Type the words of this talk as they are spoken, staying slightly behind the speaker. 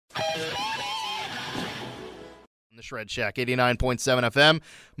The Shred Shack, 89.7 FM,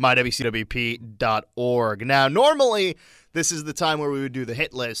 mywcwp.org. Now, normally, this is the time where we would do the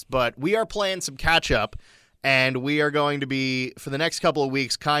hit list, but we are playing some catch-up, and we are going to be, for the next couple of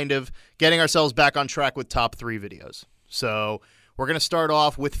weeks, kind of getting ourselves back on track with top 3 videos. So, we're going to start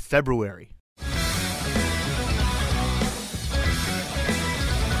off with February.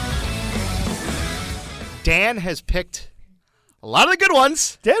 Dan has picked a lot of the good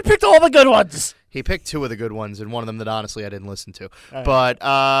ones. Dan picked all the good ones. He picked 2 of the good ones, and one of them that honestly I didn't listen to. Right.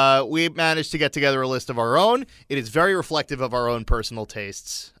 But we managed to get together a list of our own. It is very reflective of our own personal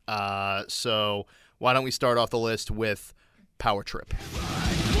tastes. So why don't we start off the list with Power Trip.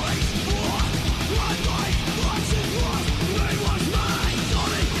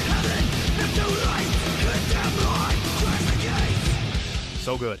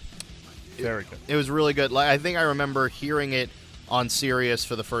 So good. Very good. It was really good. Like, I think I remember hearing it on Sirius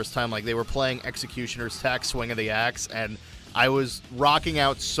for the first time. Like, they were playing Executioner's Tax, Swing of the Axe, and I was rocking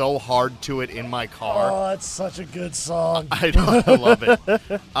out so hard to it in my car. Oh, it's such a good song. I know, I love it.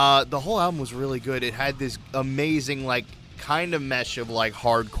 The whole album was really good. It had this amazing, like, kind of mesh of, like,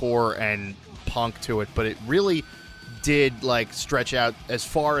 hardcore and punk to it, but it really did, like, stretch out as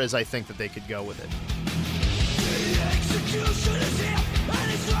far as I think that they could go with it. The execution is here,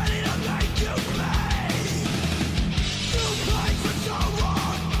 and it's ready to make you pay.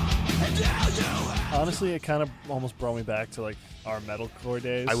 Honestly, it kind of almost brought me back to like our metalcore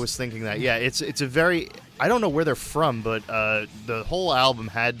days. I was thinking that. Yeah, it's a very, I don't know where they're from, but the whole album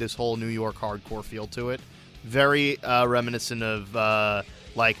had this whole New York hardcore feel to it. Very reminiscent of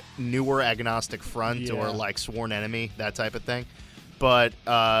like newer Agnostic Front or like Sworn Enemy, that type of thing. But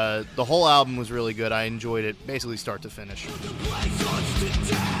the whole album was really good. I enjoyed it basically start to finish.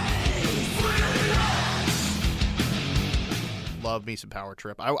 Love me some Power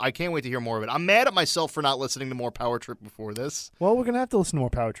Trip. I can't wait to hear more of it. I'm mad at myself for not listening to more Power Trip before this. Well, we're going to have to listen to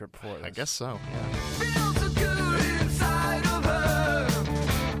more Power Trip before this. I guess so, yeah.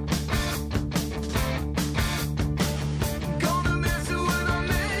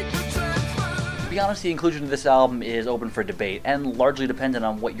 To be honest, the inclusion of this album is open for debate and largely dependent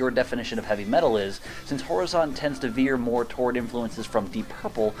on what your definition of heavy metal is, since Horizon tends to veer more toward influences from Deep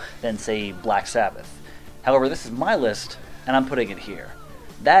Purple than, say, Black Sabbath. However, this is my list, and I'm putting it here.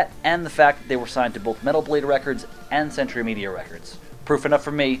 That and the fact that they were signed to both Metal Blade Records and Century Media Records. Proof enough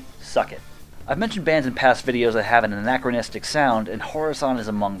for me, suck it. I've mentioned bands in past videos that have an anachronistic sound, and Horizon is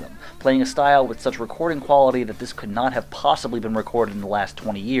among them, playing a style with such recording quality that this could not have possibly been recorded in the last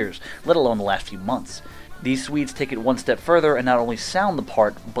 20 years, let alone the last few months. These Swedes take it one step further and not only sound the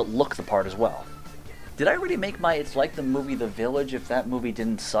part, but look the part as well. Did I already make my It's Like the Movie The Village If That Movie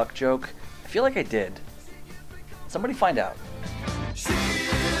Didn't Suck joke? I feel like I did. Somebody find out.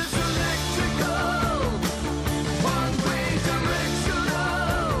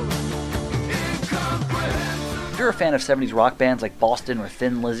 If you're a fan of 70s rock bands like Boston or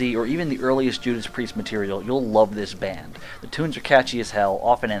Thin Lizzy, or even the earliest Judas Priest material, you'll love this band. The tunes are catchy as hell,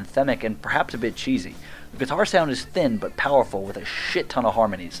 often anthemic and perhaps a bit cheesy. The guitar sound is thin but powerful with a shit ton of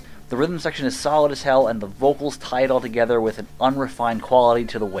harmonies. The rhythm section is solid as hell, and the vocals tie it all together with an unrefined quality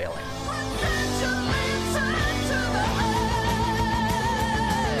to the wailing.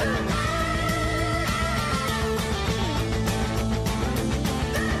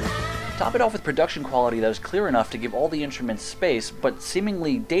 Top it off with production quality that is clear enough to give all the instruments space, but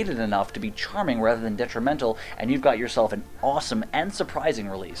seemingly dated enough to be charming rather than detrimental, and you've got yourself an awesome and surprising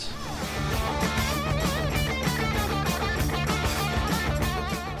release.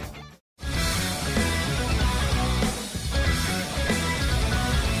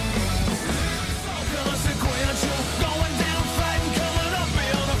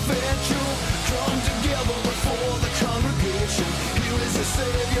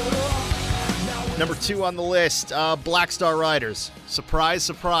 Number 2 on the list, Black Star Riders. Surprise,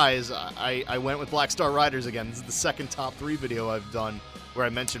 surprise, I went with Black Star Riders again. This is the second top 3 video I've done where I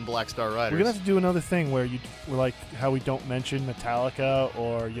mentioned Black Star Riders. We're going to have to do another thing where we're like how we don't mention Metallica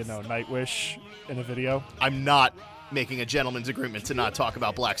or, Nightwish in a video. I'm not making a gentleman's agreement to not talk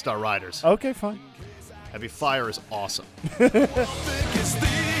about Black Star Riders. Okay, fine. Heavy Fire is awesome.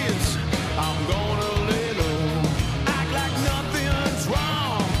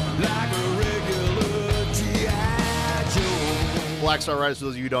 Black Star Riders, for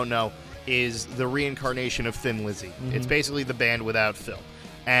those of you who don't know, is the reincarnation of Thin Lizzy. Mm-hmm. It's basically the band without Phil.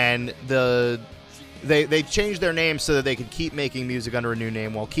 And they changed their name so that they could keep making music under a new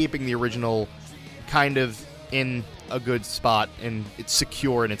name while keeping the original kind of in a good spot, and it's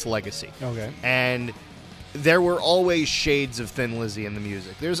secure in its legacy. Okay. And there were always shades of Thin Lizzy in the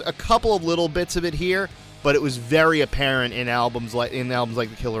music. There's a couple of little bits of it here, but it was very apparent in albums like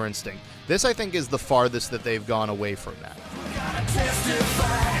The Killer Instinct. This, I think, is the farthest that they've gone away from that. Gotta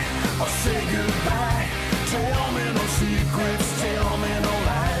testify or say goodbye. Tell me no secrets, tell me no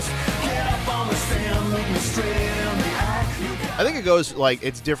lies. Get up on the stand, look me straight in the eye. I think it goes, like,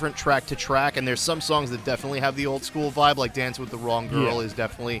 it's different track to track, and there's some songs that definitely have the old school vibe, like Dance with the Wrong Girl is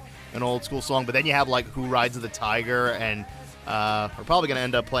definitely an old school song, but then you have, like, Who Rides the Tiger, and we're probably going to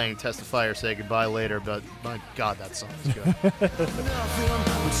end up playing Testify or Say Goodbye later, but my God, that song is good. Nothing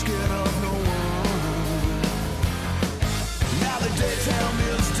but scared of no one. Now the daytime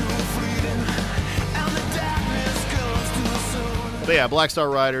is too fleeting, and the darkness comes too soon. But yeah, Black Star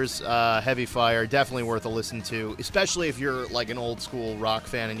Riders, Heavy Fire, definitely worth a listen to, especially if you're like an old school rock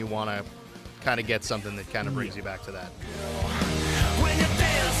fan and you want to kind of get something that kind of brings you back to that. When you're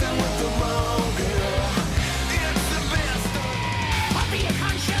dancing with the wrong girl, it's the best. I'll be your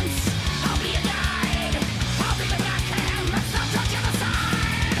conscience, I'll be your guide, I'll be the backhand that's not touching the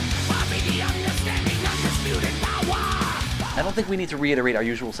side, I'll be the understanding, undisputed power. I don't think we need to reiterate our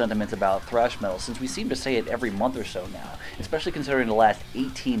usual sentiments about thrash metal, since we seem to say it every month or so now, especially considering the last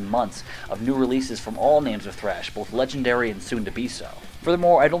 18 months of new releases from all names of thrash, both legendary and soon to be so.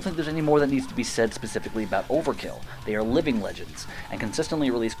 Furthermore, I don't think there's any more that needs to be said specifically about Overkill. They are living legends, and consistently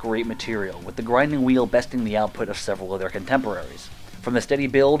release great material, with the grinding wheel besting the output of several of their contemporaries. From the steady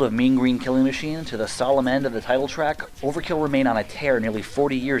build of Mean Green Killing Machine to the solemn end of the title track, Overkill remain on a tear nearly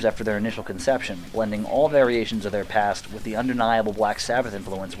 40 years after their initial conception, blending all variations of their past with the undeniable Black Sabbath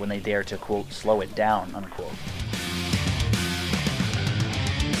influence when they dare to, quote, slow it down, unquote.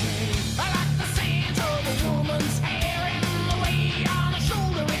 I like the scent of a woman's hair and the way on her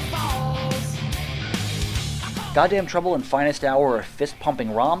shoulder it falls. Goddamn Trouble and Finest Hour are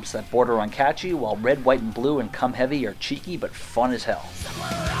fist-pumping romps that border on catchy, while Red, White, and Blue and Come Heavy are cheeky but fun as hell. Somewhere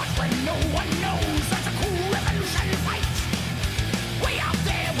out where no one knows, there's a cool revolution fight. Way out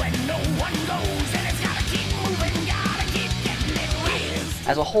there where no one goes, and it's gotta keep moving, gotta keep getting it right.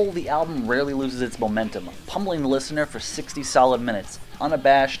 As a whole, the album rarely loses its momentum, pummeling the listener for 60 solid minutes,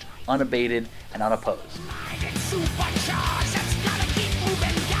 unabashed, unabated, and unopposed. Mind it's supercharged, it's gotta keep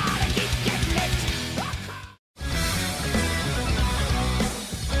moving, gotta keep getting it.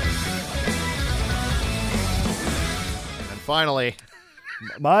 And finally,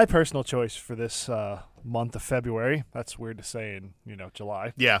 My personal choice for this month of February, that's weird to say in,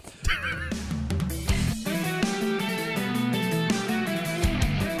 July. yeah.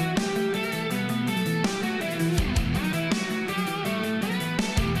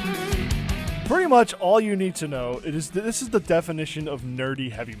 Pretty much all you need to know, this is the definition of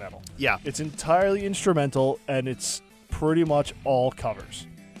nerdy heavy metal. Yeah. It's entirely instrumental, and it's pretty much all covers.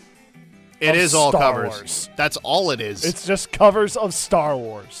 It Of is all Star covers. Wars. That's all it is. It's just covers of Star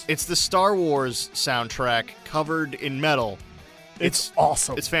Wars. It's the Star Wars soundtrack covered in metal. It's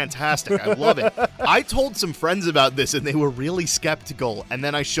awesome. It's fantastic. I love it. I told some friends about this, and they were really skeptical. And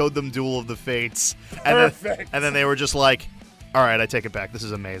then I showed them Duel of the Fates. Perfect. And then they were just like, all right, I take it back. This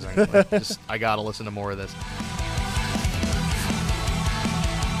is amazing. Like, I got to listen to more of this.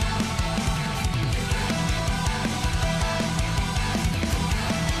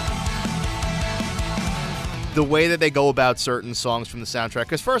 The way that they go about certain songs from the soundtrack.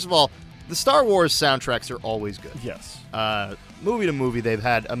 Because first of all, the Star Wars soundtracks are always good. Yes. Movie to movie, they've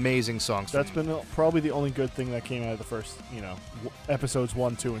had amazing songs. That's been probably the only good thing that came out of the first, episodes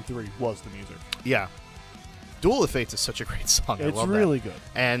 1, 2, and 3 was the music. Yeah. Duel of Fates is such a great song. I It's love really that. good.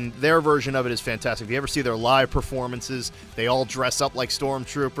 And their version of it is fantastic. If you ever see their live performances, they all dress up like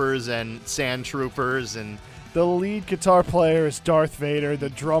stormtroopers and sand troopers, and The lead guitar player is Darth Vader. The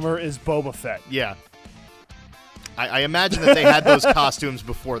drummer is Boba Fett. yeah. I imagine that they had those costumes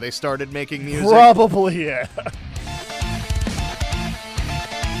before they started making music. Probably, yeah.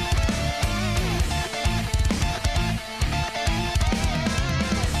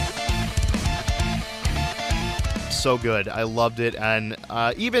 So good. I loved it. And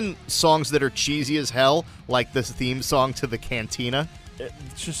even songs that are cheesy as hell, like this theme song to the Cantina, It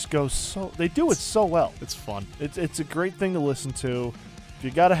just goes so... They do it so well. it's fun. It's a great thing to listen to. If you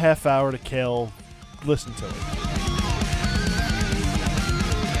got a half hour to kill, listen to it.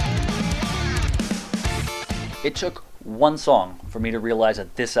 It took one song for me to realize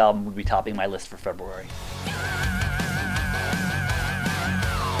that this album would be topping my list for February.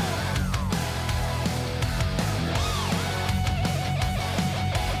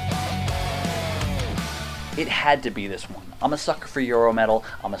 It had to be this one. I'm a sucker for Euro metal,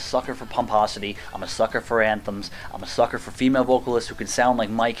 I'm a sucker for pomposity, I'm a sucker for anthems, I'm a sucker for female vocalists who can sound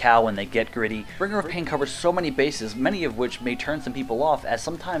like Mike Howe when they get gritty. Bringer of Pain covers so many bases, many of which may turn some people off, as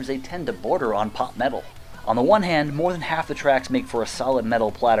sometimes they tend to border on pop metal. On the one hand, more than half the tracks make for a solid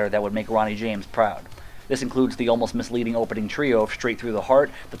metal platter that would make Ronnie James proud. This includes the almost misleading opening trio of Straight Through the Heart,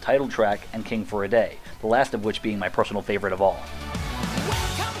 the title track, and King for a Day, the last of which being my personal favorite of all.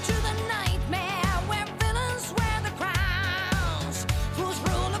 Welcome to the nightmare where villains wear the crowns, whose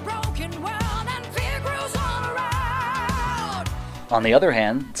rule a broken world and fear grows all around. On the other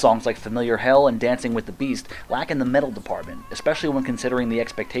hand, songs like Familiar Hell and Dancing with the Beast lack in the metal department, especially when considering the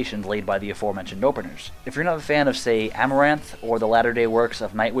expectations laid by the aforementioned openers. If you're not a fan of, say, Amaranth or the latter-day works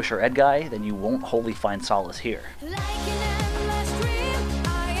of Nightwish or Edguy, then you won't wholly find solace here. Like an endless dream,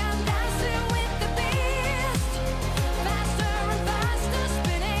 I am dancing with the beast, faster and faster,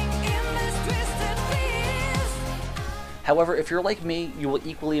 spinning in this twisted feast. However, if you're like me, you will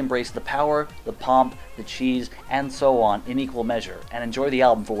equally embrace the power, the pomp, the cheese, and so on in equal measure, and enjoy the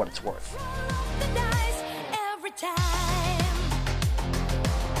album for what it's worth. Roll up the dice every time.